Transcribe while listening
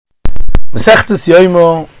Mesechtes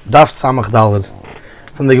Yoimo Daf Samach Daled.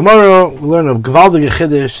 From the Gemara, we learn a gewaldige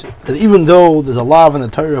chiddush that even though there's a law in the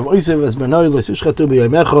Torah of Oisev as Benoi L'Sishchatu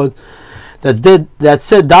B'Yom Echad that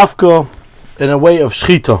said Dafka in a way of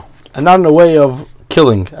shchita and not in a way of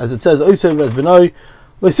killing, as it says Oisev as Benoi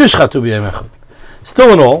L'Sishchatu B'Yom Echad.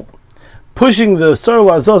 Still in all, pushing the Sar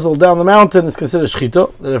Azazel down the mountain is considered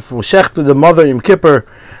shchita. That if we shechted the mother Yom Kippur,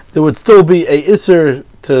 there would still be a Isser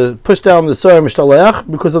to push down the Sar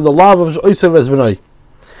Mishtaleach because of the law of Oisev as Benoi.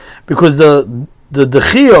 Because the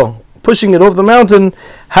Chiyah, pushing it off the mountain,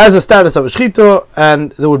 has a status of a shchita,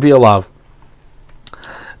 and there would be a lav.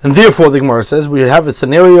 And therefore, the Gemara says, we have a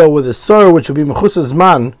scenario with a Sar which would be Mechusas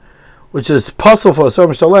Man, which is possible for a Sar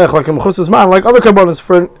Mishtaleach, like a Mechusas Man, like other Karbonos.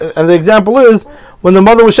 And the example is, when the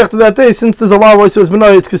mother was shechted that day, since there's a law of Oisev as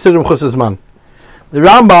Benoi, it's considered Mechusas Man. The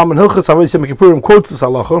Rambam in Hilchas Havos Yom Kippurim quotes this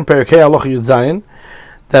halacha in Perek Hei Halacha Yud Zayin,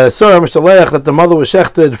 that a Sar Mishtaleach, that the mother was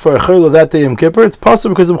shechted for a chayla that day in Kippur, it's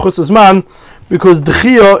possible because of Mechusas Man, because the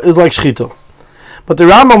Chiyah is like Shchita. But the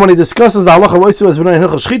Rambam, when he discusses the halacha of Oisev as Benoi in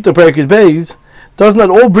Hilchas Shchita, Perek Yud Beis, does not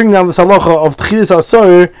all bring down this halacha of Tchiyas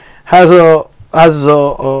HaSar has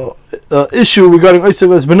a issue regarding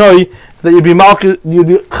Oisev as Benoi, that you'd be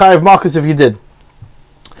chayav malchus if you did.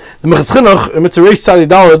 The Mechas Chinuch in Mitzvah Reish Tzadi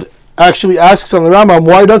Daled actually asks on the Rambam,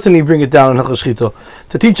 why doesn't he bring it down in Hilchas Shchita?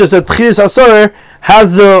 To teach us that Tchiyas HaSar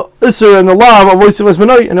has the Isser and the law of Oisev as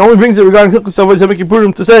Benoi, and only brings it regarding Hilchas Havos Yom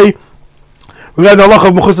Kippurim to say regarding the halacha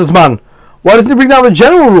of Mechusas Man. Why doesn't he bring down the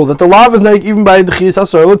general rule that the law is naik even by the Tchiyas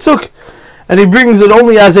HaSar L'tzuk? And he brings it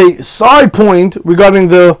only as a side point regarding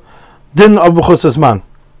the din of Mechusas Man.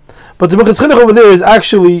 But the Mechas Chinuch over there is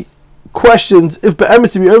actually questions if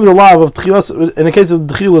be'emes to be over the law of Tchiyas in the case of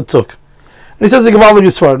the Tchiyas L'tzuk. And he says the Gavaldig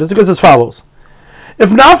Yisfar. It's because as follows: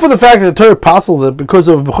 if not for the fact that the Torah apostles it because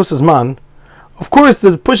of Mechusas Man, of course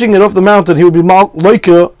the pushing it off the mountain he would be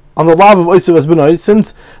loika on the law of Oisev as Benoi,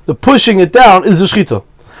 since the pushing it down is a shchita.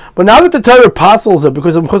 But now that the Torah apostles it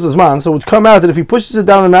because of Mechusas Man, so it would come out that if he pushes it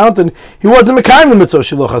down the mountain, he wasn't mekayim the mitzvah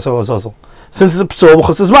shiluch hasar azazel, since it's a psal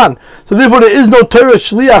Mechusas Man. So therefore there is no Torah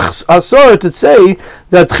shliach asar to say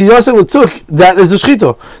that Tchiyas L'tzuk, that is a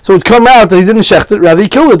shchita. So it would come out that he didn't shecht it, rather he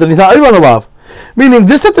killed it, and he's not over on the lav. Meaning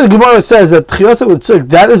this that the Gemara says that Tchiyas L'tzuk,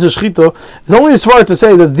 that is a shchita, is only as far to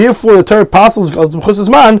say that therefore the Torah apostles because of Mechusas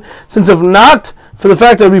Man, since if not for the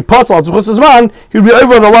fact that it would be possible al Mechusas Man, he would be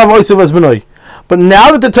over on the law of Oisev as Benoi. But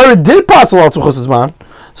now that the Torah did possible al Mechusas Man,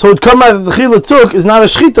 so it would come out that the Tchiyas L'tzuk is not a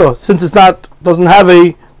shchita, since it's not, doesn't have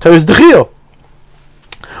a Torah's Dechiyah.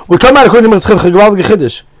 Would come out according to Mechas Chinuch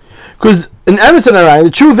Chiddush. Because in Emes and Arai,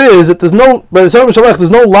 the truth is that there's no, by the Sar Mishalech,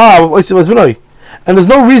 there's no law of Oisev as Benoi. And there's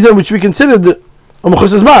no reason which we considered a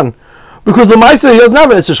Mechusas Man. Because the Maisa, he doesn't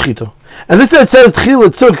have it as a shchita. And this that says Tchiyas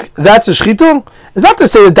L'tzuk, that's a shchita, is not to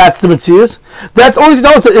say that that's the Metzias. That's only to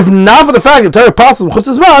tell us that if not for the fact that Torah apostles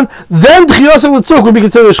Mechusas Man, then Tchiyas L'tzuk would be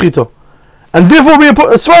considered a shchita. And therefore be a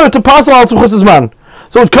svara to pass on Mechusas Man.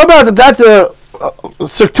 So it would come out that that's a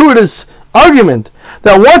circuitous argument,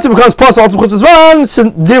 that once it becomes possible to Mechusas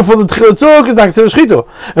Man, therefore the Tchiyas L'tzuk is not considered shchita.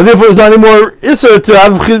 And therefore there's not any more Isser to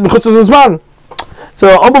have Mechusas Man.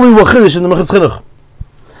 So unbelievable chiddush in the Mechas Chinuch.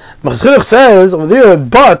 Mechas Chinuch says over there,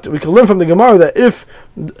 but we can learn from the Gemara that if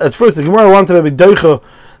at first the Gemara wanted to be doicha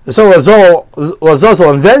the Sar Azazel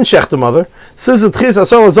and then shech the mother, since the Tchiyas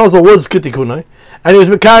Sar Azazel was kitikunai, and he was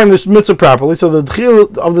mekayim this mitzvah properly, so the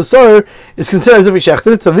Tchiyas of the Sar is considered as if he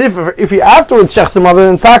shechted it. So if he afterwards shechs the mother,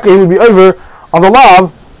 then taka he would be over on the law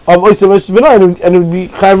of Oisev as Benoi, and it would be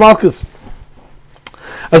chayav malchus.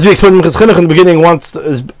 As we explained, Mechas Chinuch in the beginning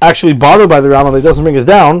is actually bothered by the Rambam, he doesn't bring us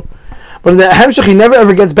down. But in the Hemshech, he never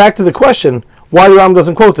ever gets back to the question why the Rambam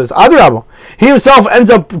doesn't quote this. Adrabah, he himself ends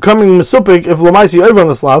up becoming mesupik if Lamaisi over on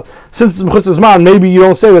the Slav, since it's Mechusas Man, maybe you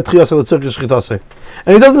don't say that Tchiyas L'tzuk is shchita.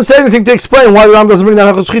 And he doesn't say anything to explain why the Rambam doesn't bring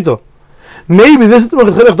down Hilchos Shchita. Maybe this is the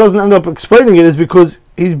Mechas Chinuch doesn't end up explaining it is because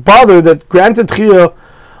he's bothered that granted Tchiyah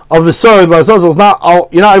of the Sar L'Azazel is not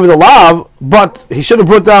you're not over the lav, but he should have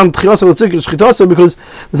brought down Tchiyas L'tzuk is shchita because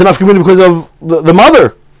there's enough community because of the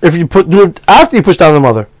mother. If you do it after you push down the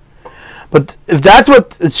mother. But if that's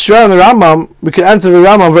what it's shra on the Rambam, we can answer the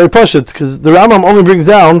Rambam very pashut, because the Rambam only brings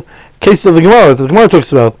down cases of the Gemara that the Gemara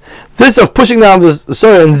talks about. This of pushing down the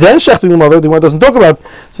Sar and then shechting the mother, the Gemara doesn't talk about,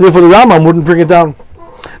 so therefore the Rambam wouldn't bring it down.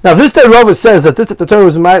 Now this that Rava says that the Torah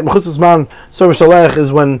was Mechusas Man Sar Mishalech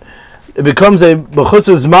is when it becomes a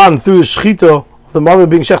Mechusas Man through the shchita, the mother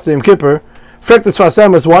being shechted in Kippur. Why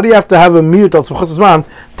do you have to have a miyut al Mechusas Man?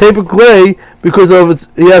 Typically, because of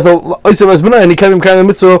he has a Oisev as Benoi and he can't even carry the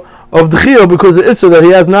mitzvah of the Chiyah because the Isser that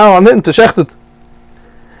he has now on him to shecht it.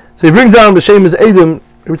 So he brings down the Shem as Edom,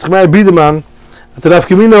 Yitzchak Bideman, that the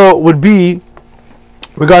Nafkamino would be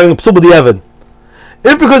regarding the psul b'diavad.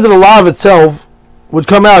 If because of the law of itself would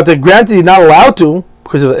come out that granted he's not allowed to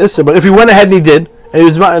because of the issa, but if he went ahead and he did,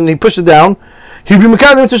 and he pushed it down, he'd be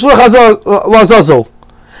mekadosh to shluch lazazol,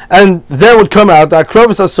 and then would come out that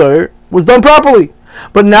krovus asur was done properly.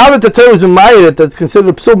 But now that the Torah has been ma'ayed, that's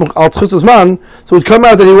considered psul al tchus man, so it would come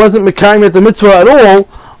out that he wasn't mekayim at the mitzvah at all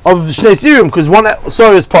of shnei sirim, because one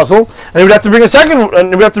asur is puzzle, and he would have to bring a second, and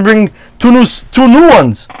he would have to bring two new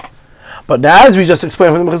ones. But now, as we just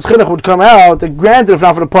explained, when the Mechas Chinuch would come out, that granted, if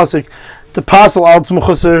not for the pasuk, to pasal al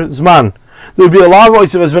tzmuchusar zman, there would be a lot of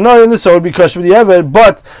voices as benoy in this, so it would be kosher b'diavad.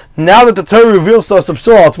 But now that the Torah reveals to us the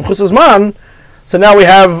psul al tzmuchusar zman, so now we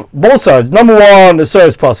have both sides. Number one, the asur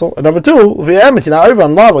is pasal, and number two, if we have it, now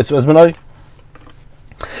everyone law voices as benoy.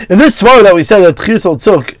 In this svara that we said that tchius al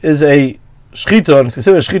tzuk is a shchita, and it's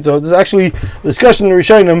considered a shchita, there's actually a discussion in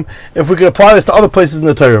Rishonim if we could apply this to other places in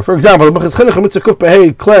the Torah. For example, the Mechas Chinuch Mitzvah Kuf Behei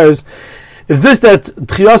declares, if this that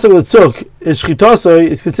tchias al tzuk is shchitasoi,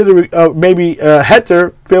 is considered maybe a heter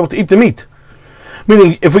to be able to eat the meat.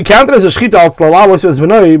 Meaning, if we count it as a shchita al tzlala as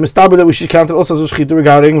v'noi, mistaber that we should count it also as a shchita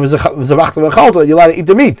regarding v'zavachta v'chalta, that you're allowed to eat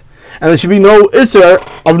the meat, and there should be no iser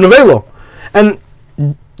of nevelo. And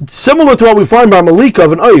similar to what we find by Malika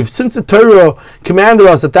of an oif, since the Torah commanded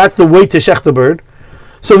us that that's the way to shech the bird,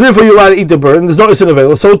 so therefore you're allowed to eat the bird, and there's no iser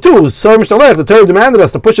nevelo. So too, the Torah demanded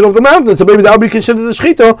us to push it over the mountain, so maybe that would be considered the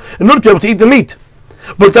shchita in order to be able to eat the meat.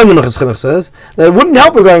 But then the Mechas Chinuch says that it wouldn't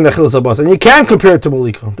help regarding the chilas habas, and you can't compare it to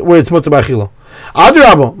Malika, where it's mutar b'achila.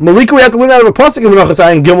 Adrabah, Malika we have to learn out of a pasuk in Menachos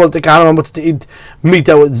Ayin Gimel that kahanim to eat meat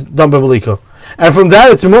that was done by Malika, and from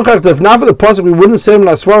that it's muchach that if not for the pasuk we wouldn't say in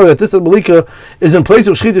Asfara that this that Malika is in place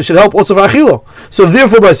of shchita should help also for achila. So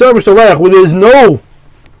therefore by Sarah Mishtalech, where there is no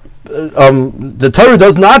the Torah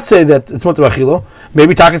does not say that it's mutar b'achila,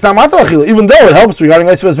 maybe takas not matar achila, even though it helps regarding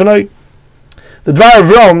Eisvaz Benoi. The Dvar of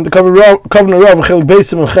Rome, the Covenant of Chelik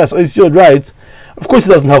Beisim and Ches Ois Yod writes, of course it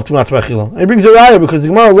doesn't help to matar b'achila. And he brings a raya because the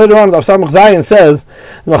Gemara later on of Samach Zayin says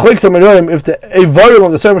the Machlek Samarim if the avorim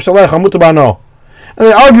of the Sarah Mishtalech are mutar b'ano. And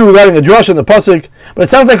they argue regarding the drush and the pasuk, but it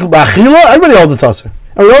sounds like b'achila everybody holds it's aser,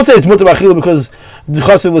 and we don't say it's mutar b'achila because the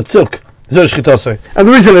chassid l'tzuk zer shchita. And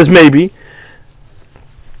the reason is maybe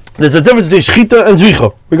there's a difference between shchita and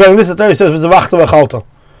zvicha. Regarding this, the Torah says v'zavachta v'chalta.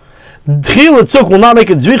 Tchil l'tzuk will not make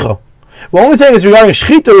it zvicha. We're only saying it's regarding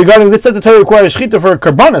shchita, regarding this that the Torah requires shchita for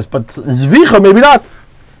karbanas, but zvicha maybe not.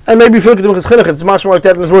 And maybe if you look at the Mechas Chinuch, it's much more like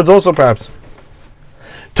that in his words also perhaps.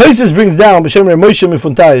 Tosfos brings down b'shem Moshe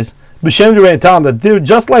Mifuntayis b'shem Divrei Tam that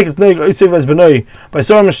just like it's neig Oisev as Benoi by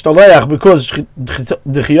Sarah Mishtaleach because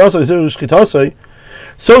the chiyasa is shchitasoi,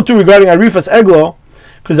 so too regarding Arifas Eglo,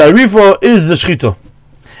 because Arifa is the shchita.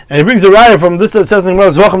 And he brings a raya from this that says in the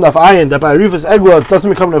Zvachim Daf Ayin that by Arifas Eglo it doesn't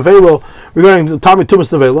become an avelo regarding the Tami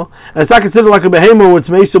Tumas Nevelo, and it's not considered like a behemo where it's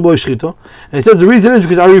meisah below shchita. And he says the reason is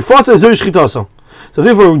because Arifas is shchitasa. So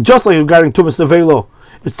therefore, just like regarding Tumas Nevelo,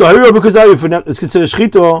 it's the Harira because Arif is considered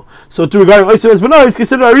shchita, so to regarding Oisev as Benoi, it's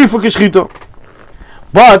considered Arifa k'shchita.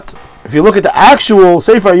 But if you look at the actual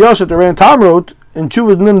Sefer Yosh that the Ran Tam wrote in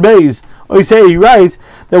Chuvas Nin Beis, he writes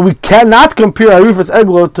that we cannot compare Arifas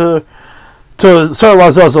Eglo to Sarah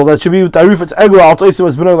Lazazel. That should be with Arifas Eglo al Oisev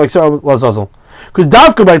as Benoi like Sarah Lazazel. Because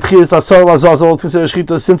Davka by Tchias Sarah Lazazel it's considered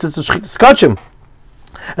shchita since it's a shchita skachim.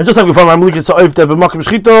 And just like we found by Malika Sa'if that b'makim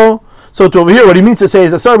shchita, so to over here, what he means to say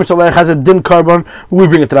is that Sarah Mishalech has a din carbon, we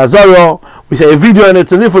bring it to Lazaro, we say a video in it,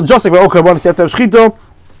 so therefore, just like by all carbons, you have to have shchita.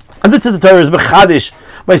 And this is the Torah is bechadish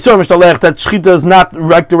by Sarah Mishalech that shchita is not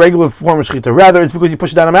like the regular form of shchita. Rather, it's because you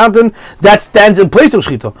push it down a mountain that stands in place of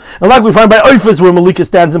shchita. And like we find by Oifas where Malika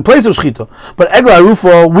stands in place of shchita. But Egla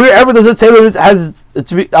Arufa, wherever does it say that it has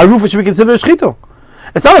Arufa should be considered a shchita?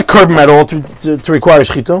 It's not a carbon at all to require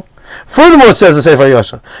shchita. Furthermore, says the Sefer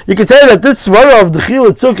Yosha, you can say that this svara of the Chil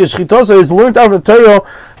Tzuk is shchitosa is learned out of the Torah,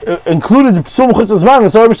 included Psul Mechutz Zman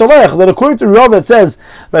and Sarah Mishalech. That according to Rav, it says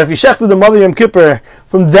that if you shechted the mother Yom Kippur,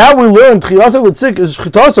 from that we learned Chilasa L'Tzik is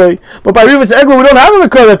shchitosa. But by Rivas Egel, we don't have a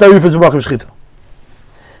record that the Rivas B'Makim Shchita.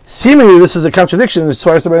 Seemingly, this is a contradiction as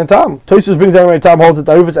far as the Rebbeinu Tam. Tosfos brings down Rebbeinu Tam holds that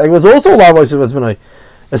the Rivas Egel is also a law voice of Ezbenai.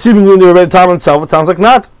 And seemingly in the Rebbeinu Tam himself, it sounds like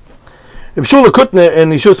not. Reb Shula Kutne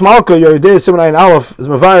and Yeshus Malka Yeridei Simonai and Aleph is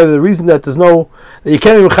mavaya the reason that there's no that you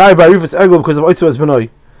can't even chayav by Rivas Egel because of Oitzav Ezbenai.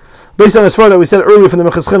 Based on his far that we said earlier from the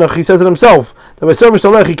Mechas Chinuch, he says it himself that by Sarah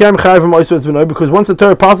Mishalech he can't chayav from Oitzav Ezbenai because once the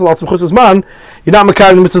Torah passes out some Chusas Man, you're not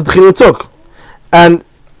mekayim the mitzvahs D'chila Tzuk. And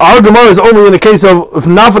our Gemara is only in the case of if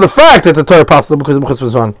not for the fact that the Torah passes because of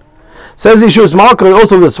Chusas Man. Says Yeshus Malka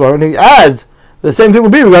also this far, and he adds the same thing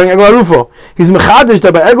would be regarding Egel Arufa. He's mechadish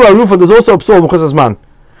that by Egel Arufa there's also a psul Chusas Man.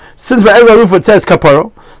 Since by Egla Rufa it says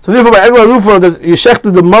kaparo, so therefore by Egla Rufa that you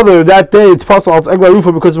shechted the mother that day it's possible it's Egla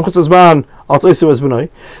Rufa because of Chutzas Man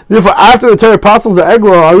Therefore, after the Torah apostles the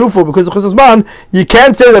egla arufo because of chusas man, you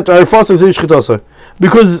can't say that the arifos is shchitasa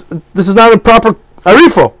because this is not a proper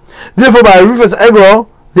arifo. Therefore, by arifas egla,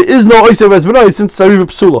 there is no oisev as benoi since it's arifa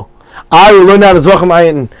psula. I will learn that as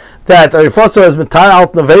vacham that arifos has been tied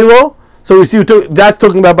out nevelo. So we see that's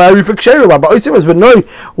talking about by arifa kshero, by oisev as benoi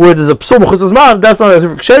where there's a psul chusas man. That's not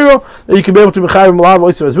arifa kshero that you can be able to be chayav malav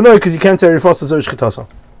oisev as benoi because you can't say arifos is shchitasa.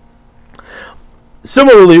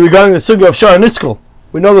 Similarly, regarding the sugya of Shar Niskel,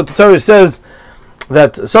 we know that the Torah says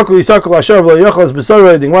that Sakul Yisakul Asher V'lo Yochas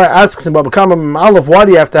B'Sarei. The Gemara asks him about Bakama Aleph, why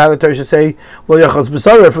do you have to have the Torah say V'lo Yochas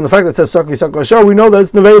B'Sarei? From the fact that it says Sakul Yisakul Asher, we know that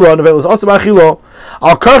it's Nevelo. Nevelo is also B'Achilo.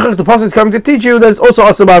 Al Karchach, the Pasuk is coming to teach you that it's also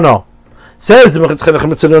also B'Ano. Says the Mechitz Chenech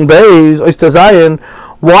Mitzvah Beis Oyster Zayin.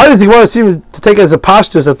 Why does the Gemara seem to take it as a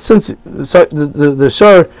pashtus that since the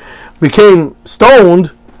Shar became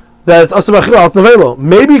stoned, that it's asur b'achila, it's nevelo?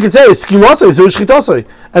 Maybe you could say skilosay, so shchitasay,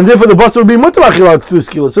 and therefore the bus would be mutar b'achila through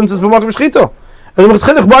skila, since it's b'makom shchito. And the Mechitz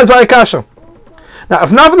Chenech buys by a kasha. Now,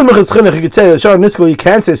 if not for the Mechitz Chenech, you could say that Shar Niskal you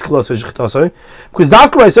can't say skilosay shchitasay, because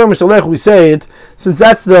dafka by Asar Mishtalech we say it since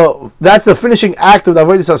that's the finishing act of the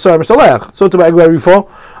avodas Asar Mishtalech. So to by Egla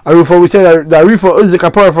Arufo, we say that the Arufo is the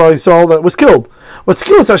kapara for Yisrael that was killed. But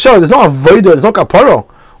skilus Asar, there's no avodah, there's no kapara.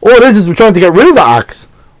 All it is we're trying to get rid of the ox.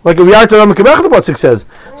 Like a V'yarta Ram Kebech, the Pasuk says.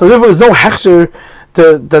 So therefore there's no hechsher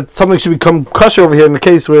that something should become kosher over here in the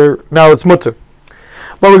case where now it's mutter.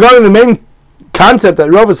 But regarding the main concept that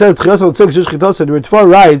Rava says, the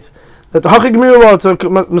Ritva writes that the Hachig Mirah, it's a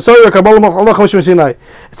Messiah Kabbalah Allah Moshe Sinai. It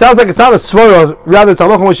sounds like it's not a Svara, rather it's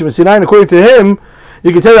Allah Moshe Sinai, and according to him,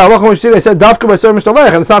 you can say that Allah Moshe Sinai said Dafka by Sar Mishtalech,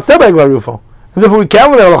 and it's not said by Egla Rufo. And therefore we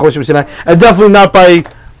can't learn Allah Moshe Sinai, and definitely not by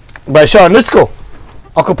Shar Niskal.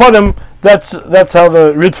 Al Kapadim, that's how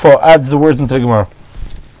the Ritva adds the words into the Gemara.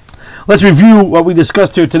 Let's review what we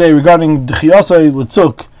discussed here today regarding D'chiyasai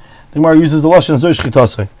L'tzuk. The Gemara uses the lashon Zoy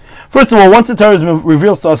Shchitasai. First of all, once the Torah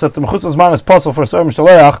reveals to us that the Mechutz Zman is possible for Sar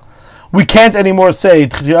Mishtaleach, we can't anymore say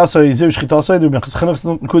D'chiyasai Zoy Shchitasai, the Mechutz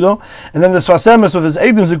Chenech Zekudo, and then the Svasemes with his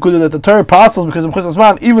Eidim Zekudo that the Torah passes because of Mechutz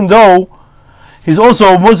Zman, even though he's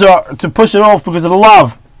also muzar to push it off because of the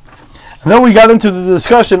lav. And then we got into the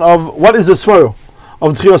discussion of what is the Svar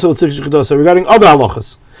of D'chiyasai L'tzuk regarding other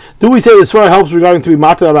halachas. Do we say the Svar helps regarding to be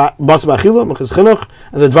Mata Bas B'Achila, Mechutz Chenech,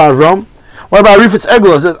 and the Dvar Avram? What about Rifetz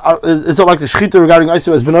Egla? Is it like the Shechita regarding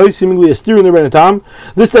Eisev as Benoi, seemingly a steer in the Rebbeinu Tam?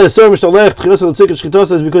 This that is Sar Mishalech, D'chiyasai L'tzuk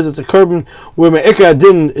Shechita is because it's a carbon where Me'ikah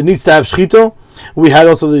Din it needs to have Shechita. We had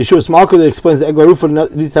also the Yeshua Smalka that explains the Egla Rufa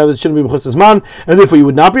needs to have it shouldn't be Mechutz Zman, and therefore you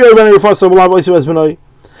would not be Rebbeinu Rufa, so B'lav Eisev as Benoi.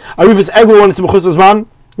 Rifetz Egla when it's Mechutz Zman,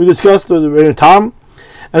 we discussed the Rebbeinu Tam.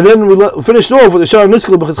 And then we finished off with the Shar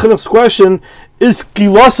Niskal B'chaz Chenech's question: is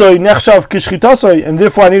Kilosai Nechshav Kishchitasai? And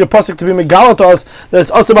therefore, I need a pasuk to be megalat to us that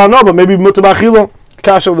it's Asab no, but maybe Mutar B'Achila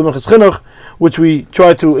Kasha of the B'chaz Chenech, which we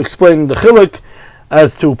try to explain the Chilik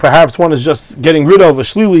as to perhaps one is just getting rid of a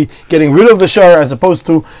Shlili, getting rid of the Shar, as opposed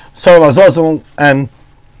to Sar Lazazel and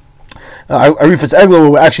Arifas Egla, where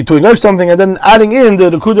we're actually doing out something, and then adding in the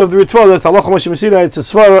Kuda of the Ritva that's Allah Moshe Mesira. It's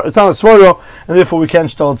not a Svara, and therefore we can't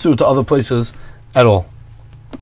shtal it to other places at all.